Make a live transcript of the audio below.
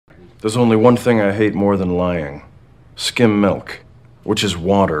There's only one thing I hate more than lying. Skim milk, which is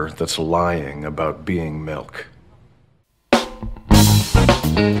water that's lying about being milk.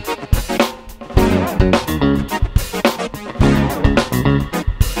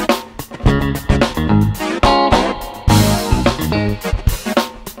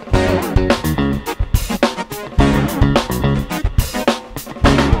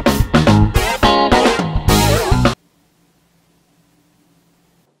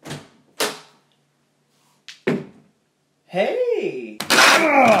 Hey!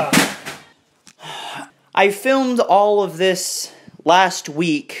 I filmed all of this last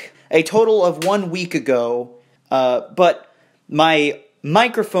week, a total of 1 week ago, but my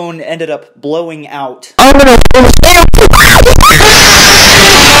microphone ended up blowing out.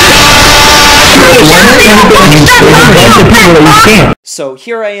 So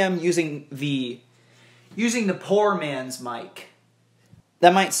here I am using the poor man's mic.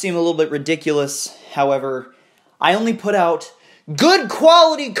 That might seem a little bit ridiculous, however, I only put out good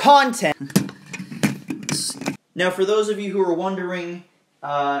quality content. Now, for those of you who are wondering,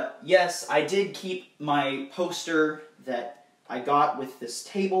 yes, I did keep my poster that I got with this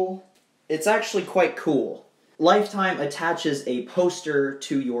table. It's actually quite cool. Lifetime attaches a poster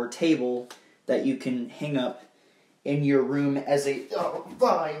to your table that you can hang up in your room as a... Oh,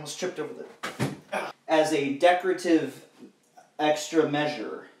 I almost tripped over the... As a decorative extra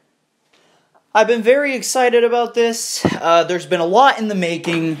measure. I've been very excited about this. There's been a lot in the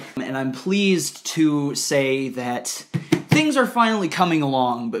making, and I'm pleased to say that things are finally coming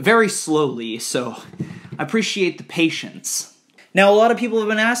along, but very slowly, so I appreciate the patience. Now, a lot of people have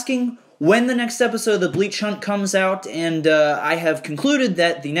been asking when the next episode of the Bleach Hunt comes out, and I have concluded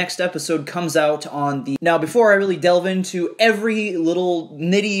that the next episode comes out on the... Now, before I really delve into every little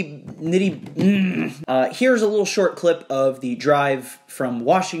here's a little short clip of the drive from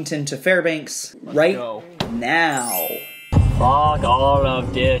Washington to Fairbanks right now. Fuck all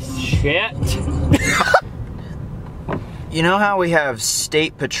of this shit. You know how we have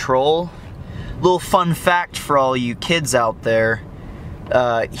state patrol? Little fun fact for all you kids out there.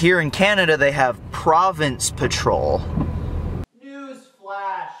 Here in Canada, they have province patrol.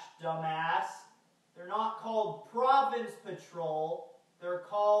 Newsflash, dumbass. They're not called province patrol. They're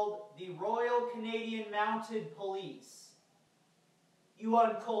called the Royal Canadian Mounted Police. You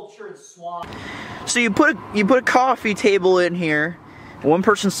uncultured swine. So you put a coffee table in here. One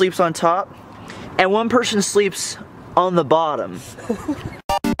person sleeps on top, and one person sleeps on the bottom.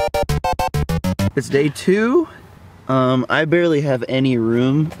 It's day 2. I barely have any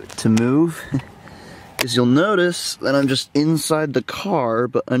room to move, because you'll notice that I'm just inside the car,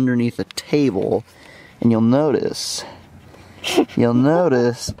 but underneath a table, and you'll notice,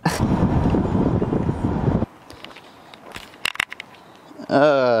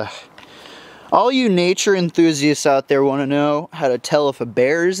 all you nature enthusiasts out there want to know how to tell if a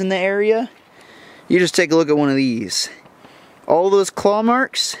bear is in the area? You just take a look at one of these. All those claw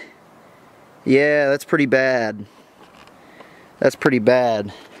marks? Yeah, that's pretty bad. That's pretty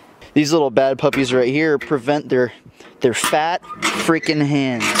bad. These little bad puppies right here prevent their fat freaking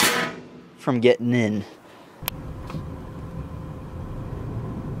hands from getting in.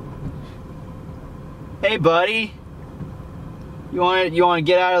 Hey buddy, you want to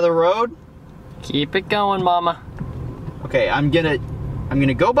get out of the road? Keep it going, mama. Okay, I'm gonna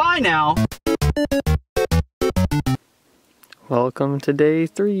go by now. Welcome to day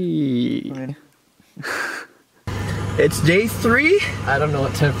 3. It's day 3? I don't know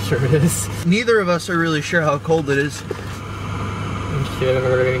what temperature it is. Neither of us are really sure how cold it is. I'm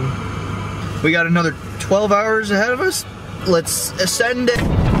shivering. We got another 12 hours ahead of us. Let's ascend it.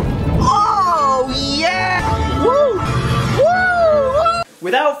 Oh, yeah! Woo! Woo!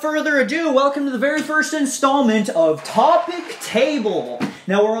 Without further ado, welcome to the very first installment of Topic Table.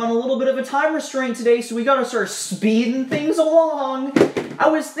 Now, we're on a little bit of a time restraint today, so we gotta start speeding things along. I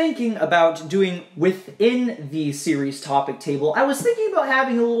was thinking about doing within the series Topic Table, I was thinking about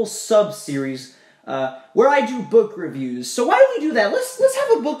having a little sub-series where I do book reviews. So why don't we do that? Let's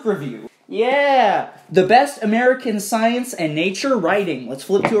have a book review. Yeah! The best American science and nature writing. Let's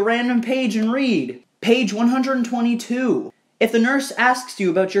flip to a random page and read. Page 122. If the nurse asks you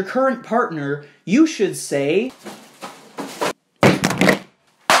about your current partner, you should say...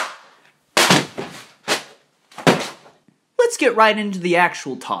 Let's get right into the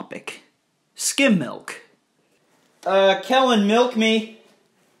actual topic. Skim milk. Kellen, milk me.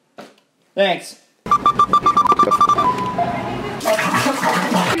 Thanks.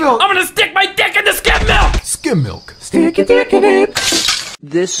 I'm gonna stick my dick in the skim milk! Skim milk. Stick your dick in it.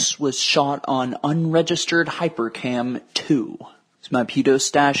 This was shot on unregistered Hypercam 2. It's My pedo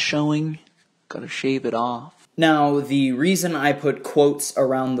stash showing. Gotta shave it off. Now, the reason I put quotes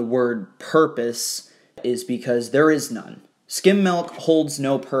around the word purpose is because there is none. Skim milk holds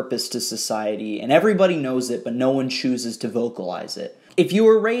no purpose to society, and everybody knows it, but no one chooses to vocalize it. If you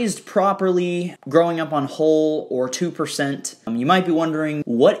were raised properly, growing up on whole or 2%, you might be wondering,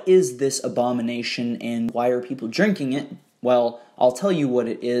 what is this abomination and why are people drinking it? Well, I'll tell you what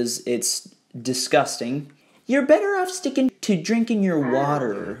it is. It's disgusting. You're better off sticking to drinking your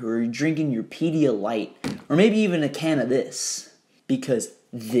water or drinking your Pedialyte or maybe even a can of this, because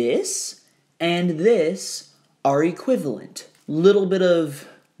this and this are equivalent. Little bit of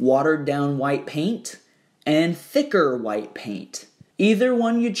watered down white paint and thicker white paint. Either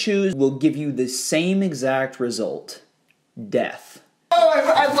one you choose will give you the same exact result. Death. Oh,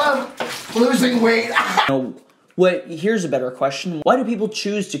 I love losing weight. Here's a better question. Why do people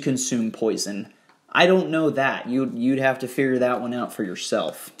choose to consume poison? I don't know that. You'd have to figure that one out for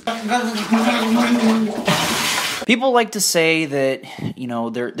yourself. People like to say that, you know,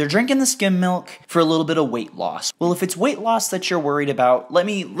 they're drinking the skim milk for a little bit of weight loss. Well, if it's weight loss that you're worried about, let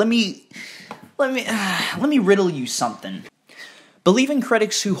me riddle you something. Believing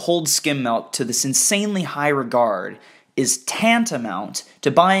critics who hold skim milk to this insanely high regard is tantamount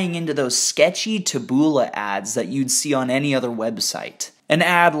to buying into those sketchy Taboola ads that you'd see on any other website. An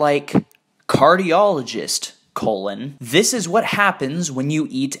ad like, cardiologist, this is what happens when you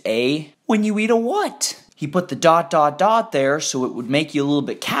eat a what? He put the ... there so it would make you a little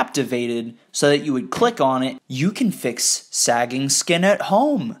bit captivated so that you would click on it. You can fix sagging skin at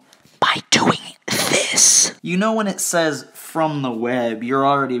home by doing this. You know when it says from the web, you're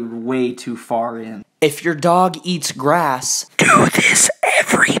already way too far in. If your dog eats grass, do this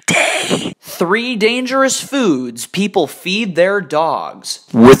every day. 3 dangerous foods people feed their dogs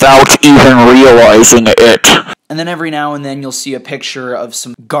without even realizing it. And then every now and then you'll see a picture of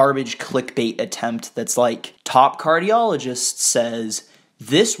some garbage clickbait attempt that's like, top cardiologist says,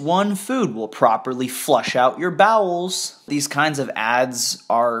 this one food will properly flush out your bowels. These kinds of ads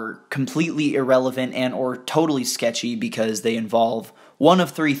are completely irrelevant and or totally sketchy because they involve one of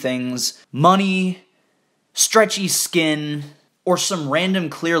 3 things: money, stretchy skin, or some random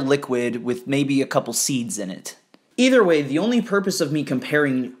clear liquid with maybe a couple seeds in it. Either way, the only purpose of me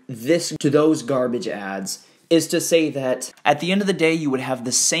comparing this to those garbage ads is to say that at the end of the day, you would have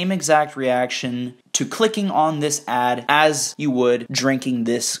the same exact reaction to clicking on this ad as you would drinking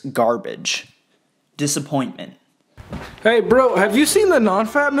this garbage. Disappointment. Hey bro, have you seen the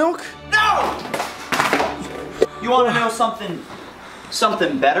non-fat milk? No! You want to know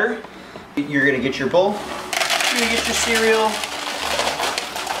something better? You're gonna get your bowl, you're gonna get your cereal,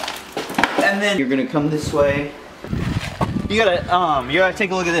 and then you're gonna come this way. You gotta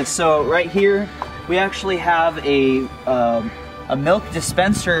take a look at this. So right here, we actually have a milk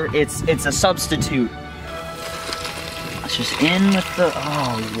dispenser. It's a substitute. It's just in with the,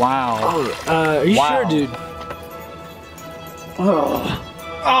 oh wow. Oh, are you sure, dude?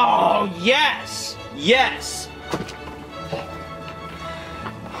 Oh yes, yes.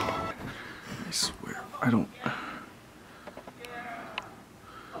 I swear, I don't.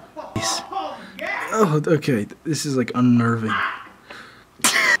 Oh, okay. This is like unnerving.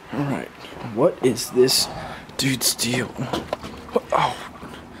 All right. What is this dude's deal?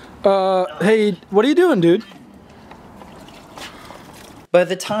 Oh. Hey, what are you doing, dude? By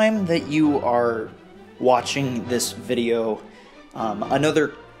the time that you are watching this video,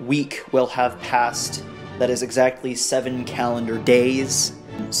 another week will have passed. That is exactly 7 calendar days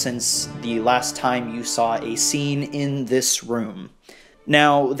since the last time you saw a scene in this room.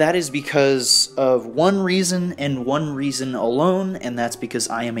 Now, that is because of one reason and one reason alone, and that's because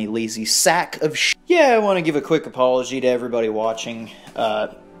I am a lazy sack of sh**. Yeah, I want to give a quick apology to everybody watching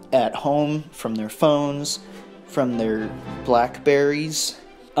at home, from their phones, from their Blackberries.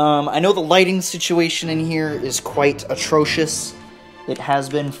 I know the lighting situation in here is quite atrocious. It has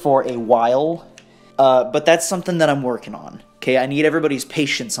been for a while, but that's something that I'm working on. Okay, I need everybody's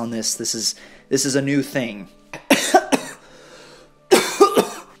patience on this. This is a new thing.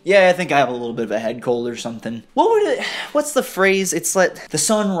 Yeah, I think I have a little bit of a head cold or something. What's the phrase? It's like the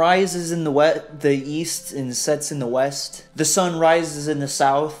sun rises in the east and sets in the west. The sun rises in the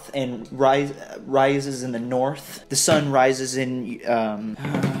south and rises in the north. The sun rises in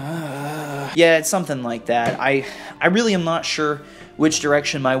yeah, it's something like that. I really am not sure which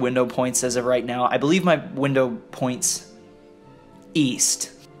direction my window points as of right now. I believe my window points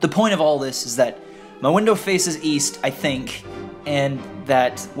east. The point of all this is that my window faces east, I think, and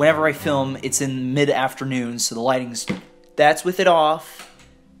that whenever I film, it's in mid-afternoon, so the lighting's... That's with it off,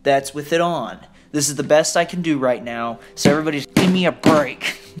 that's with it on. This is the best I can do right now, so everybody's give me a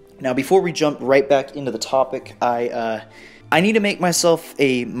break. Now, before we jump right back into the topic, I need to make myself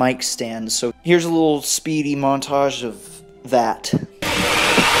a mic stand, so here's a little speedy montage of that.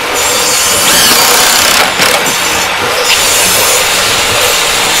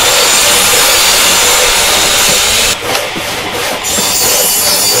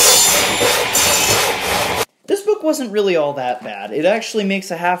 This book wasn't really all that bad. It actually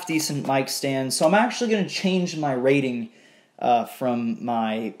makes a half-decent mic stand, so I'm actually going to change my rating from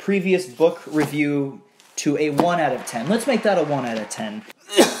my previous book review to a 1 out of 10. Let's make that a 1 out of 10.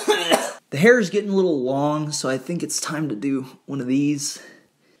 The hair is getting a little long, so I think it's time to do one of these.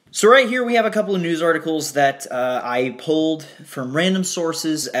 So right here we have a couple of news articles that I pulled from random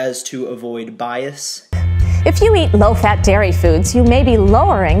sources as to avoid bias. If you eat low-fat dairy foods, you may be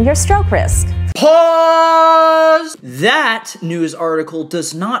lowering your stroke risk. Pause! That news article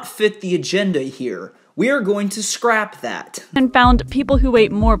does not fit the agenda here. We are going to scrap that. And found people who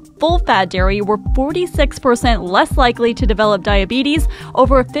ate more full-fat dairy were 46% less likely to develop diabetes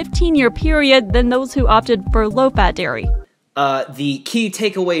over a 15-year period than those who opted for low-fat dairy. The key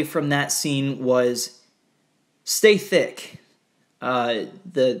takeaway from that scene was stay thick. The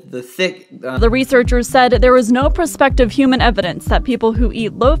researchers said there is no prospective human evidence that people who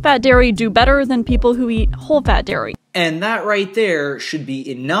eat low-fat dairy do better than people who eat whole-fat dairy. And that right there should be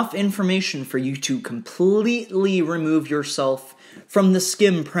enough information for you to completely remove yourself from the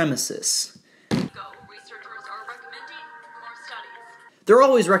Skim premises. Researchers are recommending more studies. They're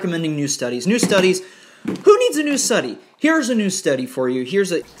always recommending new studies. New studies. Who needs a new study? Here's a new study for you.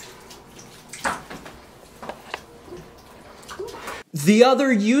 Here's a... The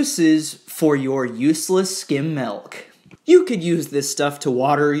other uses for your useless skim milk. You could use this stuff to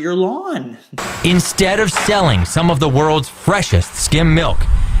water your lawn. Instead of selling some of the world's freshest skim milk,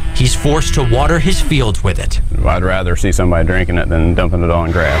 he's forced to water his fields with it. I'd rather see somebody drinking it than dumping it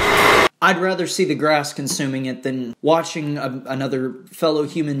on grass. I'd rather see the grass consuming it than watching another fellow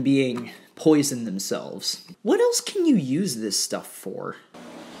human being poison themselves. What else can you use this stuff for?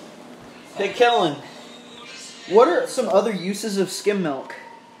 Hey, Kellen. What are some other uses of skim milk?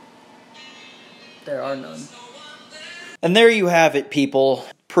 There are none. And there you have it, people.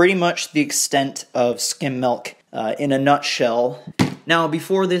 Pretty much the extent of skim milk in a nutshell. Now,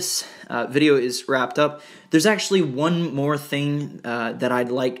 before this video is wrapped up, there's actually one more thing that I'd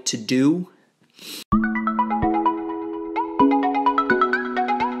like to do.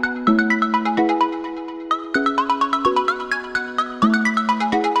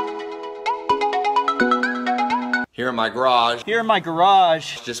 Here in my garage. Here in my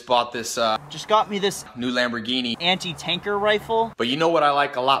garage. Just bought this, Just got me this new Lamborghini anti-tanker rifle. But you know what I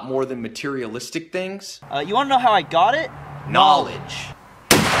like a lot more than materialistic things? You wanna know how I got it? Knowledge.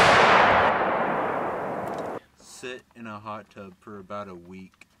 Sit in a hot tub for about a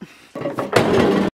week.